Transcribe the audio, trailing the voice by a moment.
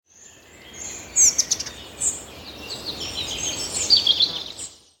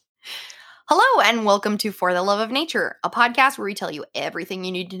and welcome to For the Love of Nature, a podcast where we tell you everything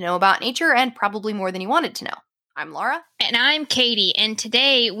you need to know about nature and probably more than you wanted to know. I'm Laura. And I'm Katie, and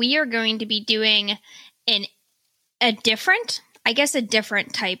today we are going to be doing a different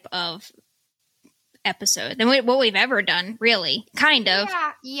type of episode than what we've ever done, really. Kind of.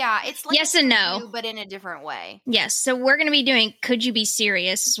 Yeah. It's like yes and no. But in a different way. Yes, so we're going to be doing Could You Be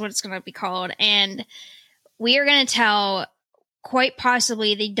Serious is what it's going to be called, and we are going to tell quite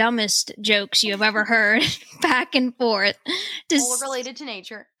possibly the dumbest jokes you have ever heard back and forth. All related to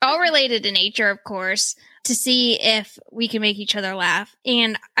nature. All related to nature, of course, to see if we can make each other laugh.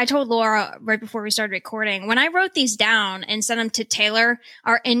 And I told Laura right before we started recording, when I wrote these down and sent them to Taylor,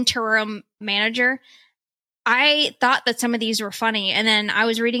 our interim manager, I thought that some of these were funny. And then I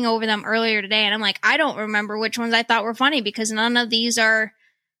was reading over them earlier today, and I'm like, I don't remember which ones I thought were funny because none of these are...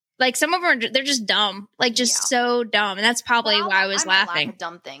 Like, some of them, they're just dumb. Like, just so dumb. And that's probably why I was laughing. Laugh at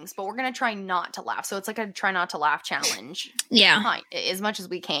dumb things, but we're going to try not to laugh. So it's like a try not to laugh challenge. Yeah. As much as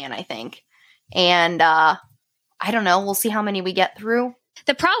we can, I think. And I don't know. We'll see how many we get through.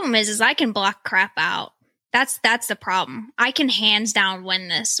 The problem is I can block crap out. That's the problem. I can hands down win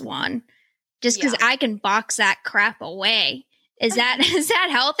this one. Just because I can box that crap away. Is that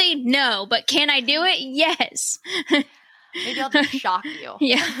healthy? No. But can I do it? Yes. Maybe I'll just shock you.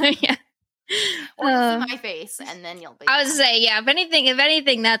 Yeah. Or see my face, and then you'll be... I was say, if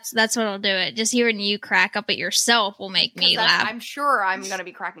anything, that's what will do it. Just hearing you crack up at yourself will make me laugh. I'm sure I'm going to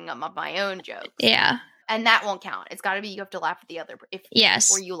be cracking up at my own jokes. Yeah. And that won't count. It's got to be you have to laugh at the other...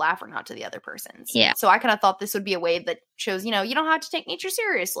 Yes. Or you laugh or not to the other person's. Yeah. So I kind of thought this would be a way that shows, you don't have to take nature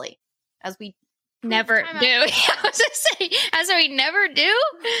seriously. As we... Never do. I was going to say, as we never do.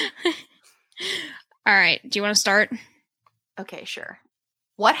 All right. Do you want to start? Okay, sure.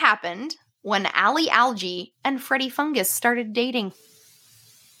 What happened when Ali Algae and Freddy Fungus started dating?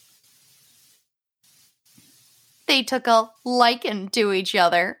 They took a liking to each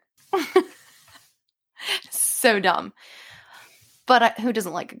other. So dumb. But who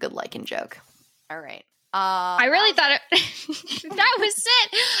doesn't like a good liking joke? All right. I really thought that was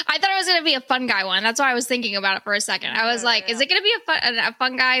it. I thought it was going to be a fun guy one. That's why I was thinking about it for a second. I was like, is it going to be a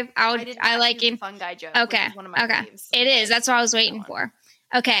fun guy? I like it. Fun guy joke. Okay. One of my faves. It is. That's what I was waiting for.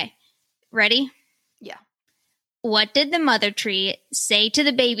 Okay. Ready? Yeah. What did the mother tree say to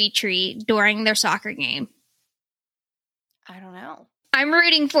the baby tree during their soccer game? I don't know. I'm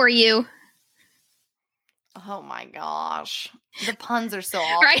rooting for you. Oh my gosh. The puns are so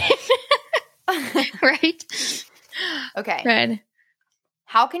awful. Right? Right? Okay. Good.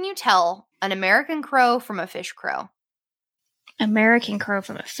 How can you tell an American crow from a fish crow? American crow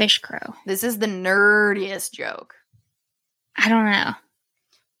from a fish crow. This is the nerdiest joke. I don't know.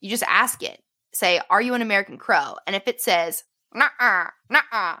 You just ask it. Say, are you an American crow? And if it says,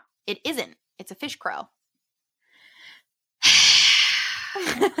 nuh-uh, it isn't. It's a fish crow.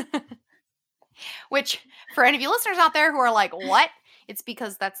 Which, for any of you listeners out there who are like, what? It's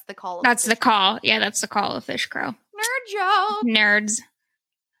because that's the call. That's the call. Yeah, that's the call of fish crow. Nerd joke. Nerds.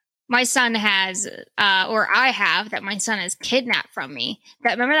 My son has, or I have, that my son has kidnapped from me.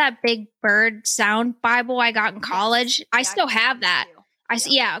 Remember that big bird sound Bible I got in college? Yes. I still have that.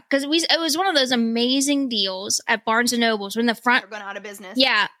 Yeah, because it was one of those amazing deals at Barnes and Nobles. When the front, they're going out of business.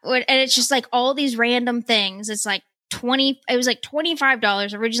 Yeah, and it's just like all these random things. It's like it was like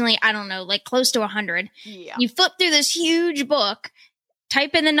 $25 originally. I don't know, like close to $100. Yeah. You flip through this huge book,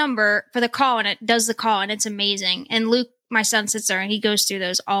 type in the number for the call, and it does the call, and it's amazing. And Luke, my son, sits there and he goes through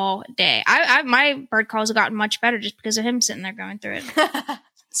those all day. My bird calls have gotten much better just because of him sitting there going through it.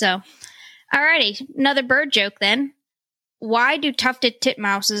 So, alrighty, another bird joke then. Why do tufted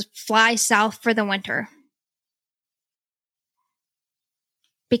titmouses fly south for the winter?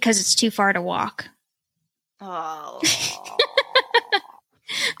 Because it's too far to walk. Oh.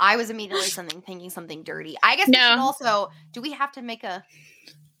 I was immediately thinking something dirty. I guess we should also, do we have to make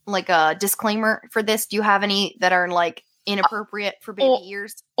a disclaimer for this? Do you have any that are like inappropriate for baby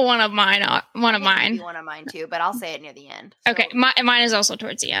ears? One of mine. One of mine too, but I'll say it near the end. So. Okay. Mine is also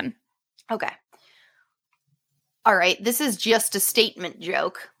towards the end. Okay. All right. This is just a statement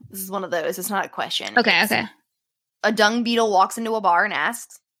joke. This is one of those. It's not a question. Okay. A dung beetle walks into a bar and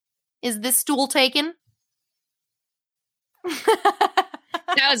asks, "Is this stool taken?"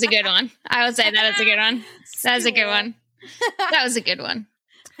 That was a good one. I would say that is a good one. That was a good one. That was a good one.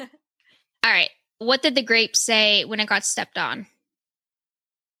 All right. What did the grape say when it got stepped on?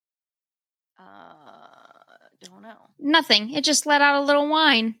 Don't know. Nothing. It just let out a little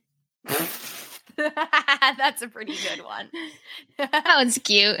whine. That's a pretty good one. That one's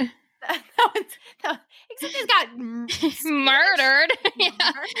cute. Exactly Somebody's got murdered.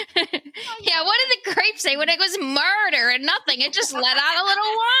 Yeah. Yeah, what did the grape say when it was murder and nothing? It just let out a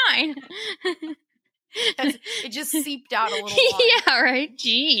little wine. It just seeped out a little wine. Yeah, right.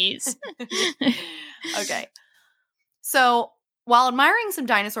 Jeez. Okay. So, while admiring some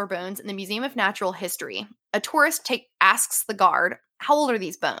dinosaur bones in the Museum of Natural History, a tourist asks the guard, how old are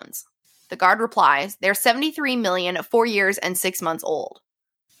these bones? The guard replies, they're 73 million, 4 years, and 6 months old.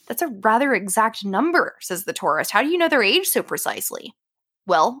 That's a rather exact number, says the tourist. How do you know their age so precisely?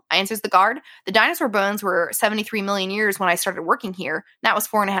 Well, answers the guard, the dinosaur bones were 73 million years when I started working here. And that was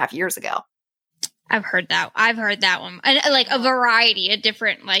 4.5 years ago. I've heard that one. And like a variety of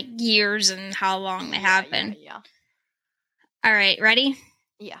different like years and how long they have been. Yeah. All right, ready?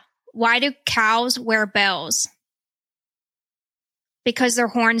 Yeah. Why do cows wear bells? Because their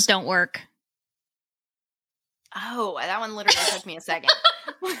horns don't work. Oh, that one literally took me a second.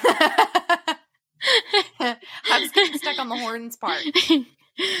 I was getting stuck on the horns part.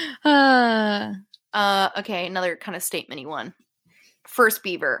 Okay, another kind of statement-y one. First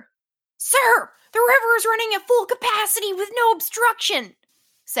beaver. Sir, the river is running at full capacity with no obstruction.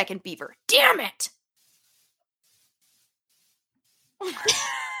 Second beaver. Damn it! I was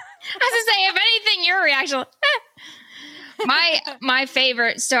gonna say, if anything, your reaction. My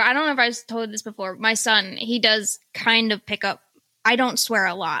favorite. So I don't know if I've told this before. My son, he does kind of pick up. I don't swear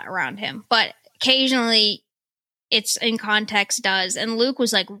a lot around him, but occasionally, it's in context. Does. And Luke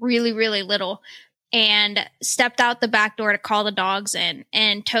was like really, really little, and stepped out the back door to call the dogs in.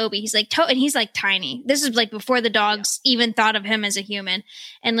 And Toby, he's like, and he's like tiny. This is like before the dogs even thought of him as a human.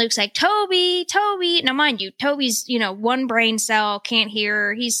 And Luke's like, Toby. Now, mind you, Toby's, one brain cell, can't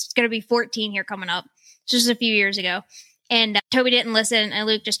hear. He's going to be 14 here coming up. Just a few years ago. And Toby didn't listen. And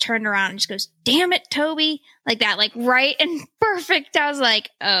Luke just turned around and just goes, damn it, Toby. Like that, like right and perfect. I was like,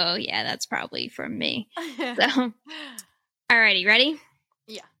 oh, yeah, that's probably from me. So, alrighty, ready?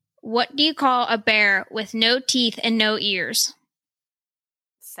 Yeah. What do you call a bear with no teeth and no ears?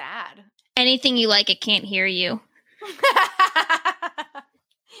 Sad. Anything you like, it can't hear you.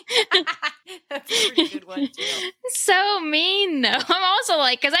 That's a pretty good one, too. So mean, though. I'm also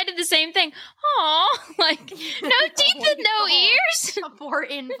like, because I did the same thing. Aw, like, no teeth and no ears. A poor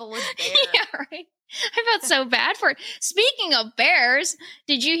invalid bear. Yeah, right. I felt so bad for it. Speaking of bears,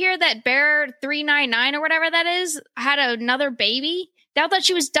 did you hear that Bear 399 or whatever that is had another baby? They thought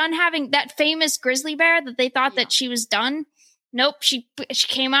she was done having that famous grizzly bear that they thought that she was done. Nope, she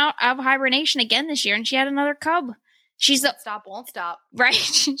came out of hibernation again this year, and she had another cub. She's Won't stop. Right.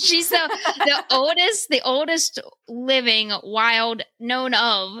 She's the oldest living wild known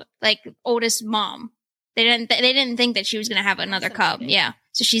of, like, oldest mom. They didn't think that she was going to have another cub. Yeah.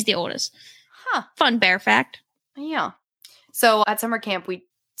 So she's the oldest. Huh. Fun bear fact. Yeah. So at summer camp, we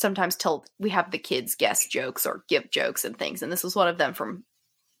sometimes we have the kids guess jokes or give jokes and things. And this was one of them from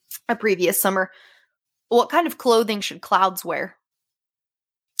a previous summer. What kind of clothing should clouds wear?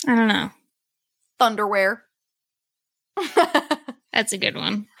 I don't know. Thunderwear. That's a good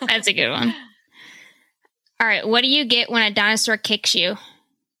one. All right. What do you get when a dinosaur kicks you?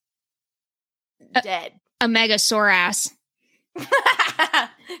 Dead. A megasaurus.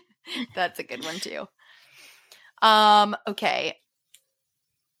 That's a good one too. Okay.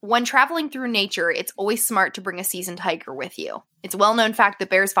 When traveling through nature, it's always smart to bring a seasoned hiker with you. It's a well-known fact that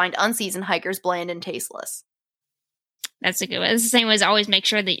bears find unseasoned hikers bland and tasteless. That's a good one. It's the same as always make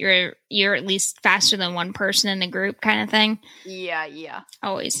sure that you're at least faster than one person in the group kind of thing. Yeah.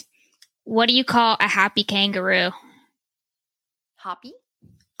 Always. What do you call a happy kangaroo? Hoppy?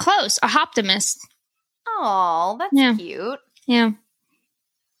 Close. A hoptimist. Oh, that's cute. Yeah.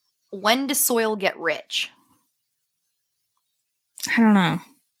 When does soil get rich? I don't know.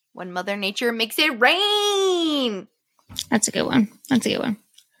 When Mother Nature makes it rain. That's a good one.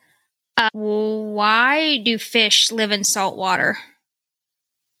 Why do fish live in salt water?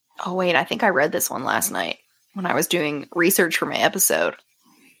 Oh, wait. I think I read this one last night when I was doing research for my episode.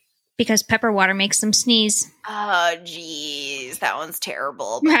 Because pepper water makes them sneeze. Oh, geez. That one's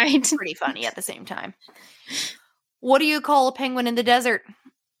terrible. But right. It's pretty funny at the same time. What do you call a penguin in the desert?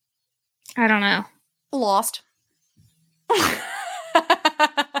 I don't know. Lost.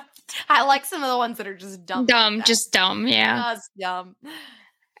 I like some of the ones that are just dumb. Just dumb, yeah. Just dumb.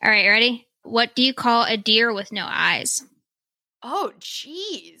 All right, ready? What do you call a deer with no eyes? Oh,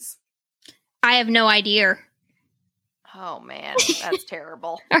 jeez. I have no idea. Oh, man. That's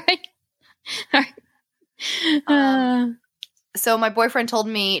terrible. All right. So my boyfriend told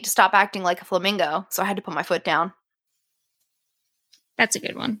me to stop acting like a flamingo, so I had to put my foot down. That's a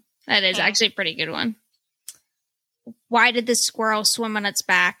good one. That is actually a pretty good one. Why did the squirrel swim on its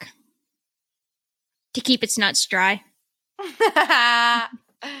back? To keep its nuts dry.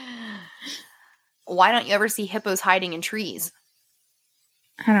 Why don't you ever see hippos hiding in trees?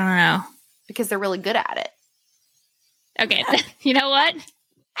 I don't know. Because they're really good at it. Okay, you know what?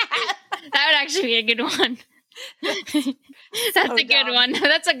 That would actually be a good one. That's a good one.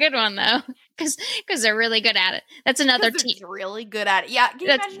 That's a good one, though. Because they're really good at it. That's another team. Really good at it. Yeah. Can you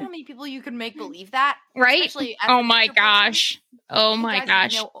imagine how many people you can make believe that? Right? Especially Oh my gosh. Oh You my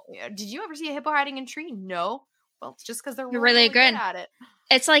guys, gosh. you know, did you ever see a hippo hiding in a tree? No. Well, it's just because they're really good at it.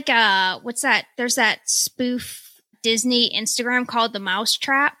 It's like what's that? There's that spoof Disney Instagram called the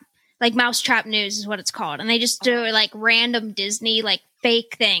Mousetrap. Like Mousetrap News is what it's called, and they just do like random Disney like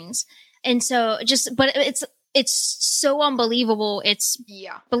fake things, and so but it's so unbelievable. It's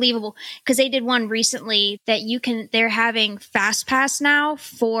believable because they did one recently that they're having Fast Pass now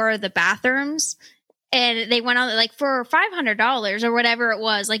for the bathrooms. And they went on like for $500 or whatever it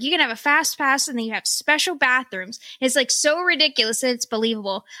was. Like you can have a Fast Pass and then you have special bathrooms. It's like so ridiculous that it's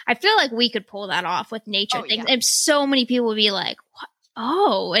believable. I feel like we could pull that off with nature things. Yeah. And so many people would be like, what?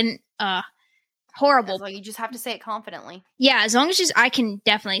 Oh, and horrible. So you just have to say it confidently. Yeah, as long as I can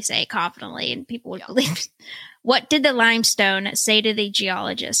definitely say it confidently and people would believe. What did the limestone say to the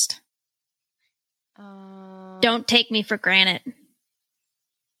geologist? Don't take me for granted.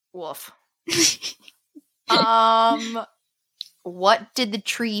 Woof. What did the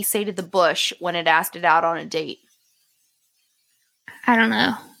tree say to the bush when it asked it out on a date? I don't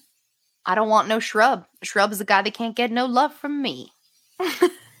know. I don't want no shrub. A shrub is a guy that can't get no love from me.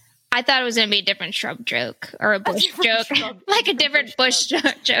 I thought it was going to be a different shrub joke or a bush joke. Like a different bush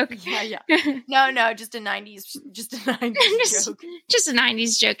joke. Yeah. No, just a 90s joke. Just a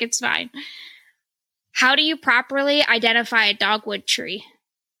 90s joke. It's fine. How do you properly identify a dogwood tree?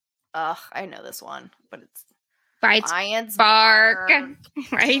 I know this one, but it's by its bark.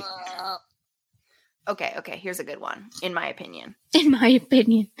 Right? Okay, here's a good one, in my opinion. This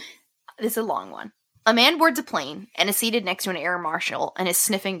is a long one. A man boards a plane and is seated next to an air marshal and his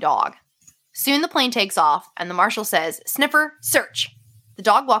sniffing dog. Soon the plane takes off, and the marshal says, "Sniffer, search." The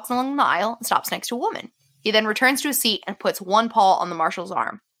dog walks along the aisle and stops next to a woman. He then returns to his seat and puts one paw on the marshal's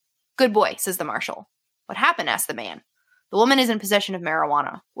arm. "Good boy," says the marshal. "What happened?" asks the man. "The woman is in possession of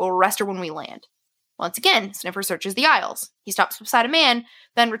marijuana. We'll arrest her when we land." Once again, Sniffer searches the aisles. He stops beside a man,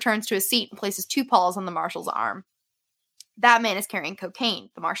 then returns to his seat and places two paws on the marshal's arm. "That man is carrying cocaine,"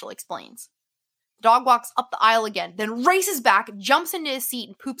 the marshal explains. The dog walks up the aisle again, then races back, jumps into his seat,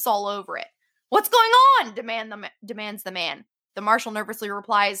 and poops all over it. "What's going on?" demands the man. The marshal nervously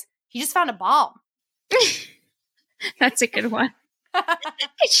replies, "He just found a bomb." That's a good one.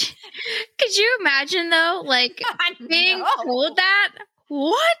 Could you imagine though, like being told that?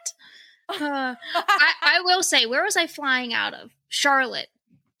 What? I will say, where was I flying out of? Charlotte.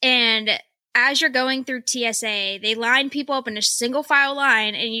 And as you're going through TSA, they line people up in a single file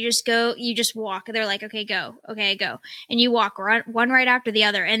line, and you just walk. They're like, "Okay, go. Okay, go." And you walk one right after the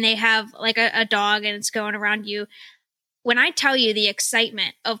other, and they have like a dog, and it's going around you. When I tell you the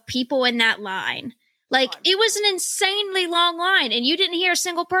excitement of people in that line, like, it was an insanely long line, and you didn't hear a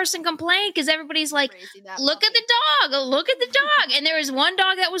single person complain because everybody's like, "Look at the dog, look at the dog." And there was one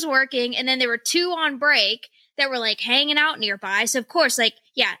dog that was working, and then there were two on break that were, like, hanging out nearby. So, of course, like,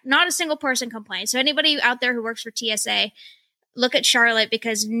 yeah, not a single person complained. So anybody out there who works for TSA, look at Charlotte,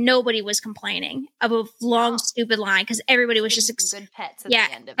 because nobody was complaining of a long, stupid line because everybody was just good pets at the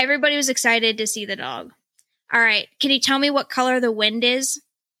end of it. Everybody was excited to see the dog. All right. Can you tell me what color the wind is?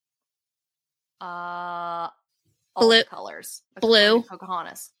 All blue colors. Blue.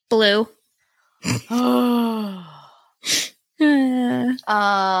 Pocahontas. Blue.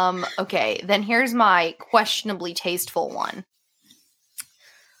 Okay, then here's my questionably tasteful one.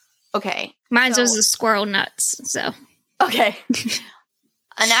 Okay. Mine was the squirrel nuts, so. Okay.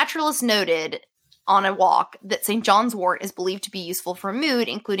 A naturalist noted on a walk that St. John's wort is believed to be useful for mood,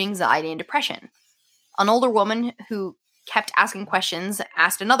 including anxiety and depression. An older woman who kept asking questions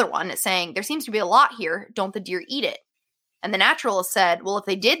asked another one, saying, "There seems to be a lot here. Don't the deer eat it?" And the naturalist said, "Well, if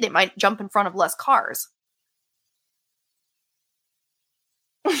they did, they might jump in front of less cars."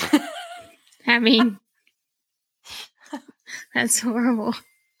 I mean, that's horrible.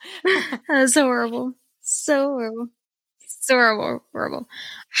 That's horrible. So horrible. So horrible.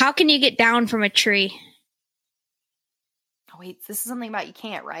 How can you get down from a tree? Oh, wait, this is something about you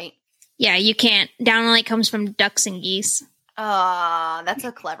can't, right? Yeah, you can't. Down only comes from ducks and geese. That's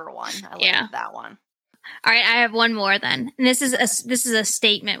a clever one. I like that one. All right, I have one more then. And this is a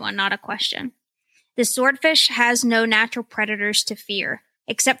statement one, not a question. The swordfish has no natural predators to fear,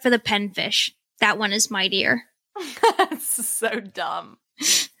 except for the penfish. That one is mightier. That's so dumb.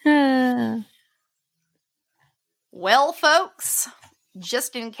 Well, folks,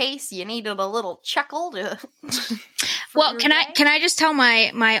 just in case you needed a little chuckle to. Well, can I just tell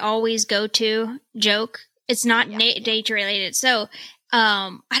my always go-to joke? It's not nature related. So,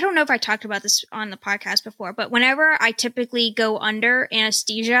 I don't know if I talked about this on the podcast before, but whenever I typically go under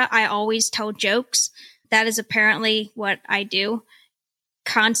anesthesia, I always tell jokes. That is apparently what I do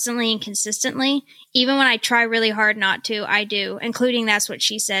constantly and consistently. Even when I try really hard not to, I do, including That's What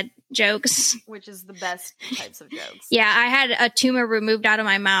She Said jokes. Which is the best types of jokes. Yeah, I had a tumor removed out of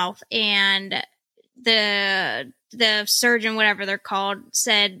my mouth, and the surgeon, whatever they're called,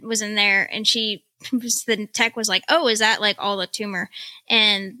 was in there, and the tech was like, "Oh, is that like all the tumor?"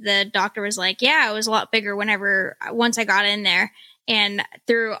 And the doctor was like, "Yeah, it was a lot bigger once I got in there." And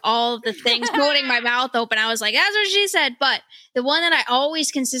through all of the things holding my mouth open, I was like, "That's what she said." But the one that I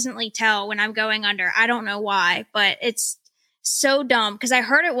always consistently tell when I'm going under, I don't know why, but it's so dumb because I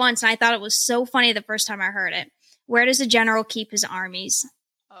heard it once and I thought it was so funny the first time I heard it. Where does a general keep his armies?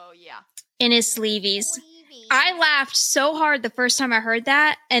 Oh, yeah. In his sleeveys. I laughed so hard the first time I heard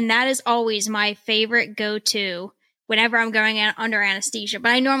that, and that is always my favorite go-to whenever I'm going under anesthesia.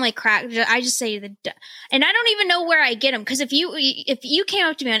 But I normally I just say and I don't even know where I get them, because if you came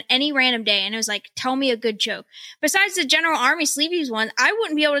up to me on any random day and it was like, tell me a good joke, besides the General Army sleeveys one, I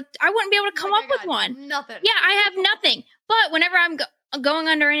wouldn't be able to come up with one. Nothing. Yeah, I have nothing. But whenever I'm going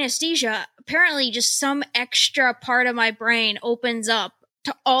under anesthesia, apparently just some extra part of my brain opens up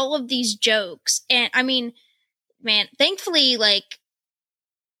to all of these jokes. And I mean, man, thankfully, like,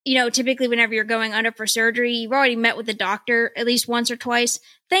 you know, typically whenever you're going under for surgery, you've already met with the doctor at least once or twice.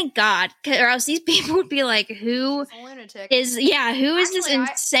 Thank God. Or else these people would be like, who is this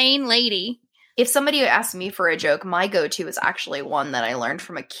insane lady? If somebody asked me for a joke, my go-to is actually one that I learned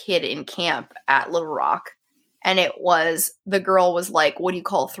from a kid in camp at Little Rock. And it was, the girl was like, "What do you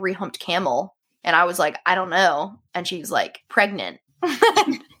call a three-humped camel?" And I was like, "I don't know." And she was like, "Pregnant."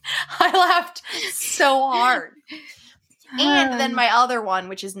 I laughed so hard. And then my other one,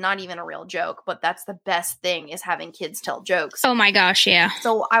 which is not even a real joke, but that's the best thing, is having kids tell jokes. Oh my gosh, yeah.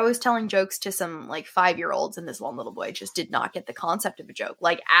 So I was telling jokes to some like 5-year-olds, and this one little boy just did not get the concept of a joke,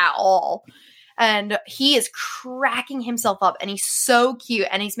 like at all. And he is cracking himself up, and he's so cute,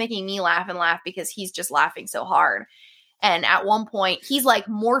 and he's making me laugh and laugh because he's just laughing so hard. And at one point, he's like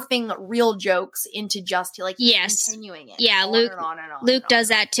morphing real jokes into just like continuing it. Yeah, Luke. Luke does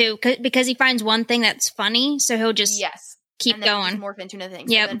that too because he finds one thing that's funny, so he'll just keep and then going. Morph into another thing.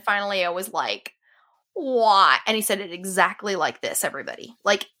 Yep. So then finally, I was like, "Why?" And he said it exactly like this. Everybody,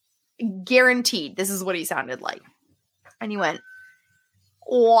 like, guaranteed, this is what he sounded like. And he went,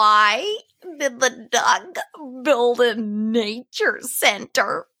 "Why did the duck build a nature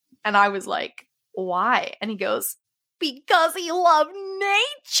center?" And I was like, "Why?" And he goes, "Because he loved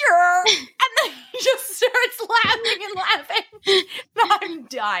nature." And then he just starts laughing and laughing. I'm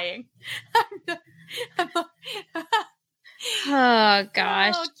dying. Oh,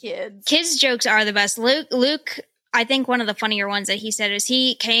 gosh. Oh, kids. Kids' jokes are the best. Luke, I think one of the funnier ones that he said is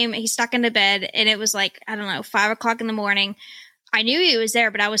he stuck into bed, and it was like, I don't know, 5 o'clock in the morning. I knew he was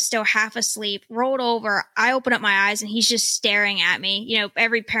there, but I was still half asleep. Rolled over. I opened up my eyes, and he's just staring at me. You know,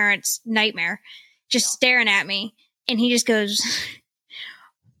 every parent's nightmare. Just staring at me. And he just goes,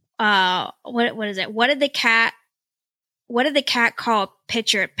 what is it? What did the cat call a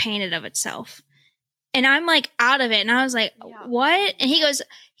picture it painted of itself? And I'm like out of it. And I was like, what? And he goes,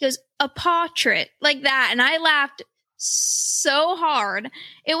 a portrait, like that. And I laughed so hard.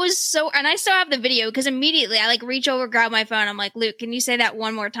 It was so, and I still have the video because immediately I like reach over, grab my phone. I'm like, "Luke, can you say that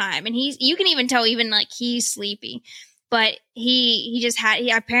one more time?" And you can even tell even like he's sleepy. But he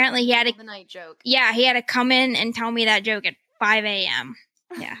apparently had the night joke. Yeah, he had to come in and tell me that joke at 5 a.m.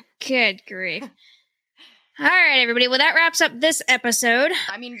 Yeah, good grief. All right, everybody. Well, that wraps up this episode.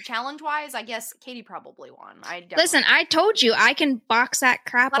 I mean, challenge-wise, I guess Katie probably won. Listen, I told you I can box that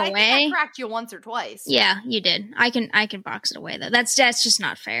crap away. I think I cracked you once or twice. Yeah, you did. I can box it away though. That's just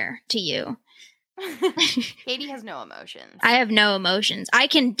not fair to you. Katie has no emotions. I have no emotions. I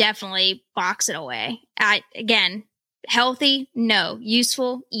can definitely box it away. Again. Healthy? No.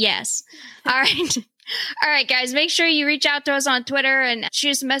 Useful? Yes. All right. All right, guys. Make sure you reach out to us on Twitter and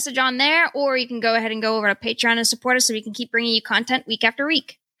shoot us a message on there, or you can go ahead and go over to Patreon and support us so we can keep bringing you content week after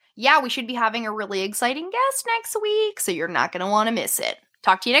week. Yeah, we should be having a really exciting guest next week, so you're not going to want to miss it.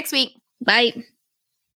 Talk to you next week. Bye.